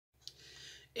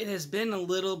It has been a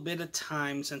little bit of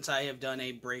time since I have done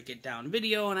a break it down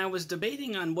video, and I was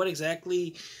debating on what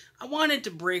exactly I wanted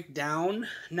to break down.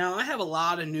 Now, I have a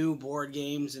lot of new board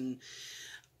games, and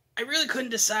I really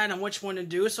couldn't decide on which one to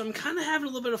do, so I'm kind of having a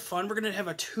little bit of fun. We're going to have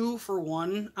a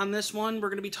 2-for-1 on this one. We're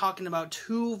going to be talking about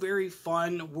two very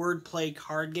fun wordplay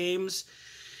card games,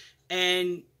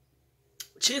 and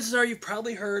chances are you've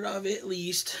probably heard of at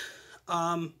least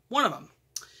one of them.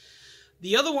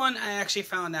 The other one I actually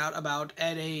found out about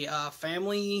at a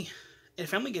family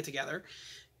get-together,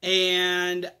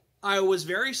 and I was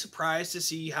very surprised to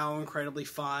see how incredibly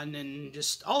fun and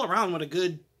just all around what a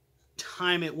good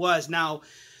time it was. Now,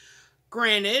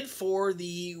 granted, for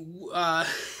the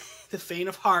faint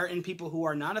of heart and people who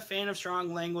are not a fan of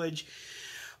strong language,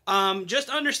 just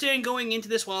understand going into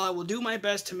this, while I will do my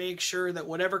best to make sure that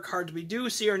whatever cards we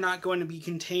do see are not going to be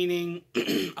containing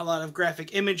a lot of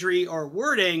graphic imagery or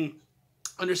wording,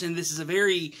 understand these are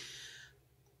very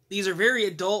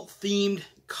adult-themed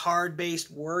card-based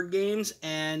word games,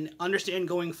 and understand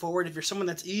going forward, if you're someone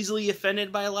that's easily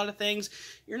offended by a lot of things,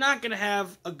 you're not going to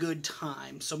have a good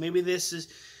time. So maybe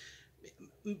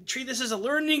treat this as a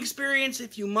learning experience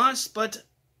if you must, but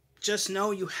just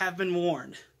know you have been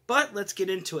warned. But let's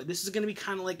get into it. This is going to be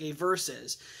kind of like a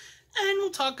versus, and we'll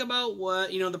talk about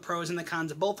what, the pros and the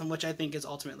cons of both, and which I think is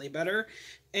ultimately better.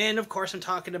 And of course, I'm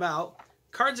talking about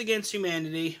Cards Against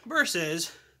Humanity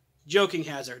versus Joking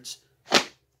Hazards.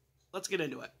 Let's get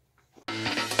into it.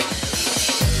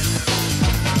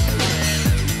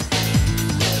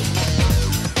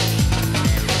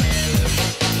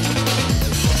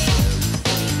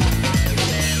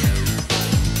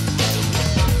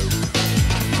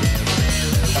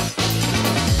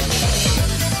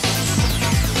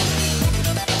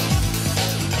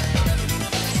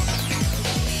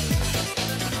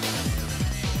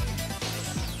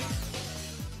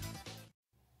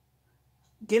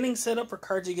 Getting set up for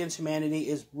Cards Against Humanity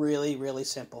is really, really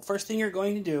simple. First thing you're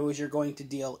going to do is you're going to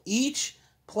deal each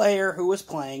player who is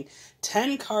playing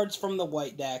 10 cards from the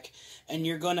white deck, and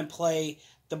you're going to play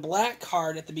the black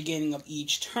card at the beginning of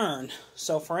each turn.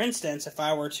 So, for instance, if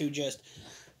I were to just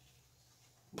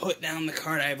put down the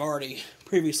card I've already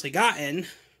previously gotten,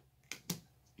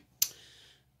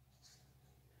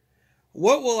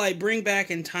 what will I bring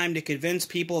back in time to convince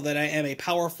people that I am a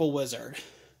powerful wizard?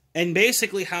 And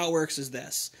basically how it works is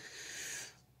this.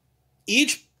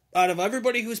 Out of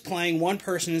everybody who's playing, one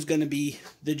person is going to be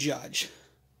the judge.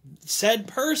 Said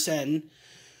person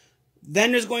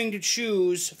then is going to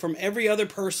choose from every other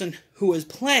person who is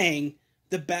playing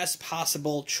the best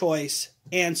possible choice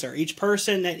answer. Each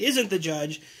person that isn't the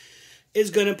judge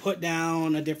is going to put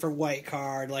down a different white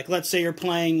card. Like, let's say you're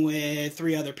playing with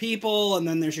 3 other people, and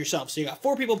then there's yourself. So you got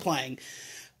 4 people playing.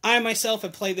 I myself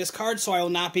have played this card, so I will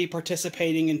not be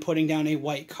participating in putting down a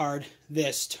white card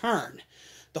this turn.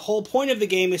 The whole point of the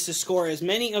game is to score as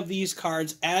many of these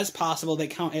cards as possible. They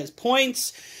count as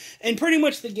points, and pretty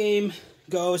much the game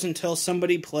goes until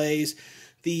somebody plays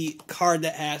the card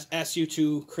that asks you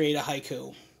to create a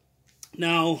haiku.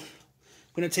 Now, I'm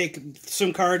going to take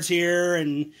some cards here,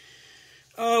 and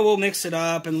we'll mix it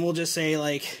up, and we'll just say,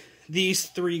 like, these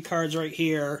 3 cards right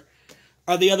here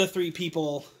are the other 3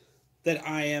 people that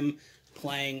I am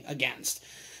playing against.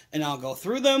 And I'll go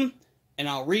through them, and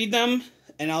I'll read them,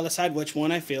 and I'll decide which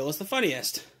one I feel is the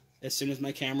funniest as soon as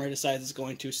my camera decides it's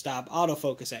going to stop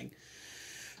autofocusing.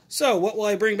 So, what will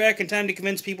I bring back in time to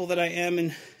convince people that I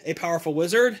am a powerful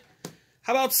wizard?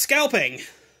 How about scalping?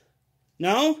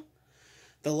 No?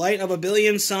 The light of a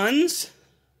billion suns?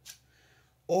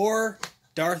 Or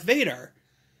Darth Vader?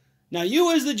 Now,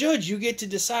 you as the judge, you get to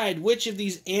decide which of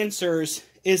these answers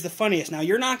is the funniest. Now,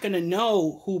 you're not going to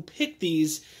know who picked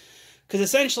these, because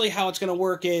essentially how it's going to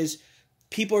work is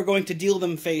people are going to deal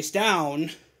them face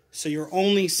down, so you're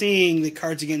only seeing the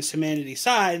Cards Against Humanity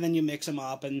side, and then you mix them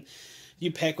up, and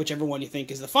you pick whichever one you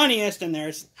think is the funniest, and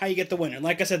there's how you get the winner.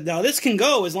 Like I said, now this can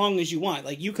go as long as you want.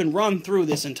 Like, you can run through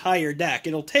this entire deck.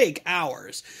 It'll take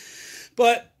hours.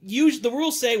 But the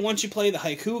rules say once you play the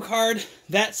haiku card,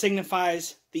 that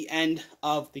signifies the end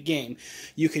of the game.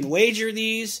 You can wager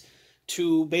these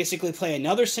to basically play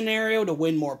another scenario to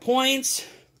win more points.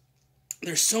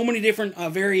 There's so many different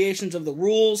variations of the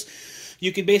rules.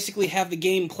 You could basically have the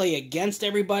game play against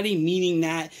everybody, meaning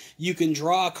that you can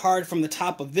draw a card from the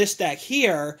top of this deck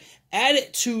here, add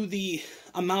it to the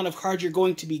amount of cards you're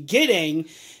going to be getting,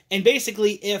 and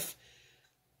basically if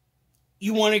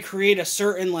you want to create a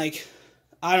certain, like,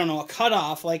 I don't know, a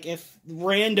cutoff, like if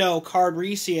Rando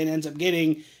Cardrecian ends up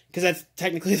getting because that's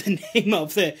technically the name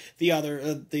of the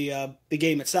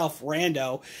game itself,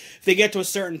 Rando. If they get to a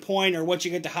certain point, or once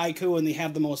you get to Haiku and they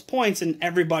have the most points, and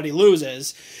everybody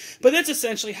loses. But that's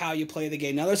essentially how you play the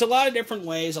game. Now, there's a lot of different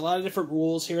ways, a lot of different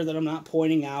rules here that I'm not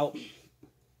pointing out.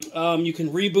 You can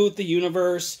reboot the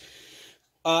universe.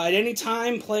 At any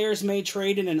time, players may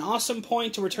trade in an awesome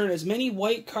point to return as many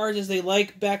white cards as they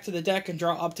like back to the deck and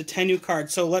draw up to 10 new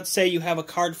cards. So let's say you have a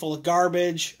card full of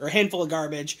garbage, or a handful of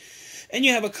garbage, and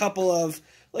you have a couple of,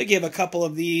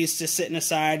 these just sitting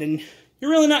aside, and you're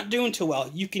really not doing too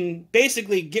well. You can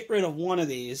basically get rid of one of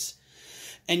these,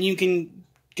 and you can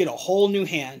get a whole new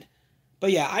hand.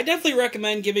 But yeah, I definitely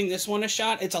recommend giving this one a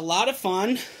shot. It's a lot of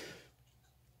fun.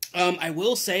 I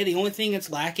will say the only thing that's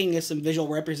lacking is some visual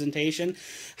representation.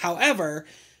 However,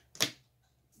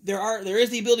 there is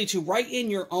the ability to write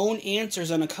in your own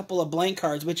answers on a couple of blank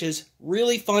cards, which is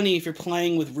really funny if you're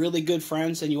playing with really good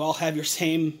friends and you all have your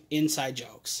same inside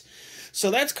jokes.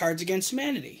 So that's Cards Against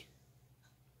Humanity.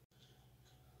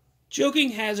 Joking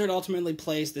Hazard ultimately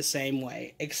plays the same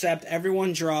way, except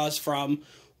everyone draws from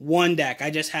one deck.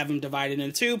 I just have them divided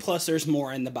into two, plus there's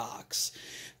more in the box.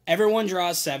 Everyone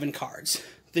draws 7 cards.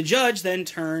 The judge then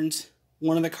turns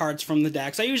one of the cards from the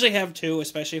decks. I usually have 2,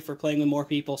 especially if we're playing with more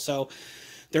people, so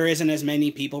there isn't as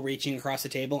many people reaching across the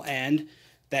table, and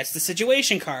that's the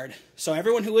situation card. So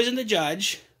everyone who isn't the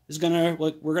judge is we're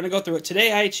going to go through it.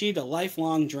 Today I achieved a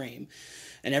lifelong dream.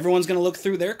 And everyone's going to look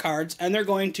through their cards, and they're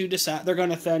going to decide, they're going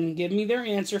to then give me their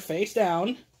answer face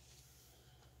down,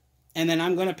 and then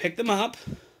I'm going to pick them up,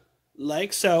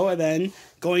 like so, and then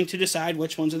going to decide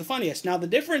which ones are the funniest. Now, the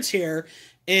difference here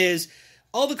is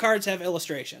all the cards have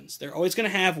illustrations. They're always going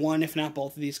to have one, if not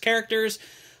both of these characters.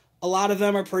 A lot of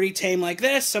them are pretty tame like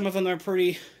this. Some of them are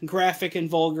pretty graphic and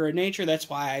vulgar in nature. That's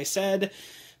why I said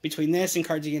between this and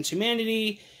Cards Against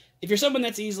Humanity, if you're someone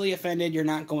that's easily offended, you're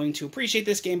not going to appreciate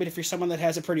this game. But if you're someone that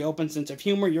has a pretty open sense of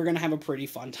humor, you're going to have a pretty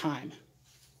fun time.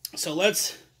 So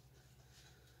let's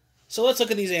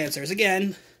look at these answers.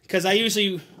 Again, because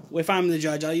if I'm the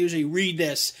judge, I'll usually read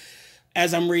this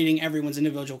as I'm reading everyone's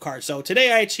individual card. So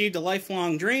today I achieved a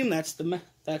lifelong dream. That's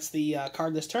the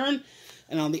card this turn.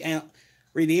 And I'll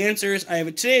read the answers.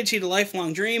 Today I achieved a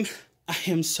lifelong dream. I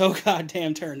am so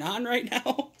goddamn turned on right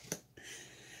now.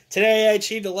 Today I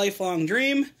achieved a lifelong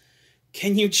dream.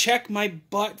 Can you check my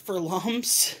butt for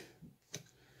lumps?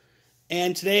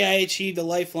 And today I achieved a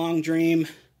lifelong dream.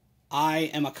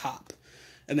 I am a cop.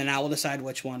 And then I will decide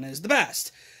which one is the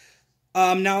best.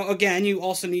 Now, again, you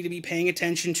also need to be paying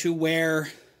attention to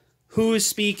who is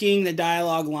speaking, the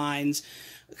dialogue lines,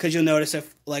 because you'll notice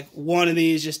if, one of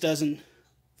these just doesn't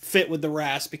fit with the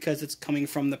rest because it's coming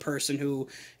from the person who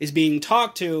is being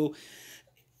talked to.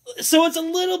 So it's a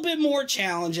little bit more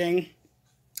challenging.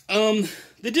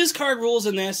 The discard rules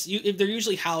in this, they're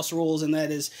usually house rules, and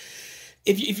that is,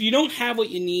 if you don't have what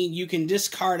you need, you can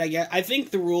discard. I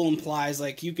think the rule implies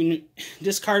you can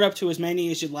discard up to as many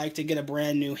as you'd like to get a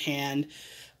brand new hand.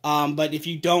 But if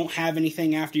you don't have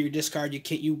anything after your discard,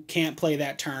 you can't play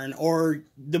that turn. Or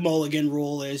the mulligan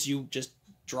rule is you just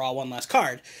draw one less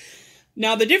card.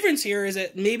 Now the difference here is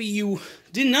that maybe you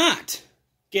did not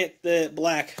get the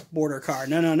black border card.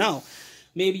 No.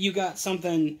 Maybe you got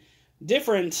something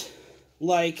different,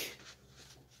 like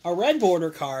a red border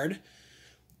card.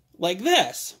 Like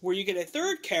this, where you get a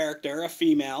third character, a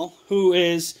female, who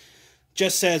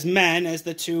just says men, as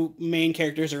the 2 main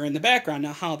characters are in the background.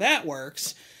 Now, how that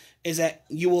works is that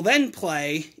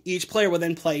each player will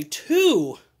then play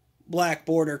 2 black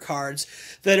border cards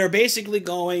that are basically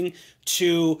going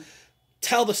to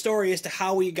tell the story as to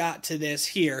how we got to this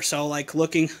here. So,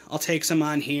 I'll take some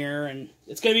on here, and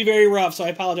it's going to be very rough, so I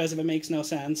apologize if it makes no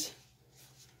sense.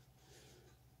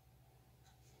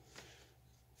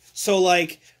 So,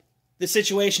 the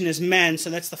situation is men, so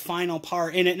that's the final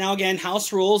part in it. Now, again,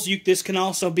 house rules, this can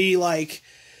also be,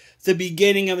 the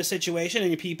beginning of a situation, and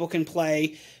your people can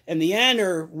play in the end,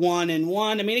 or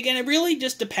 1-1. I mean, again, it really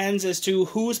just depends as to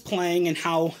who's playing and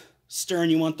how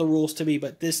stern you want the rules to be.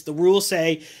 But the rules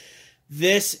say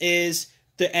this is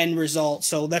the end result,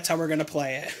 so that's how we're going to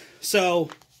play it. So,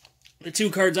 the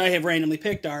 2 cards I have randomly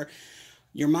picked are,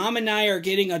 your mom and I are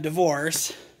getting a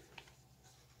divorce,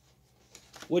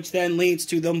 which then leads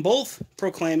to them both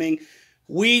proclaiming,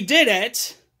 we did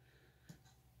it,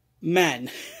 men.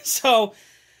 So,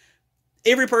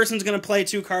 every person's going to play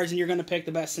 2 cards, and you're going to pick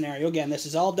the best scenario. Again, this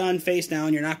is all done face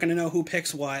down. You're not going to know who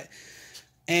picks what.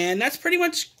 And that's pretty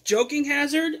much Joking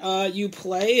Hazard. You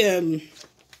play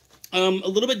a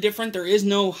little bit different. There is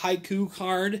no haiku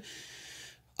card.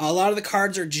 A lot of the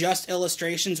cards are just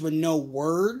illustrations with no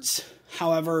words.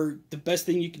 However, the best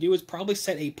thing you can do is probably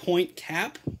set a point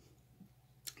cap.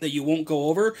 that you won't go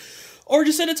over, or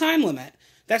just set a time limit.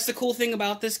 That's the cool thing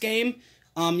about this game.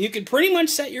 You can pretty much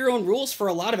set your own rules for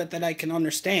a lot of it that I can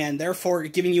understand, therefore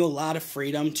giving you a lot of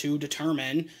freedom to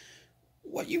determine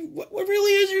what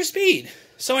really is your speed.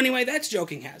 So anyway, that's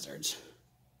Joking Hazards.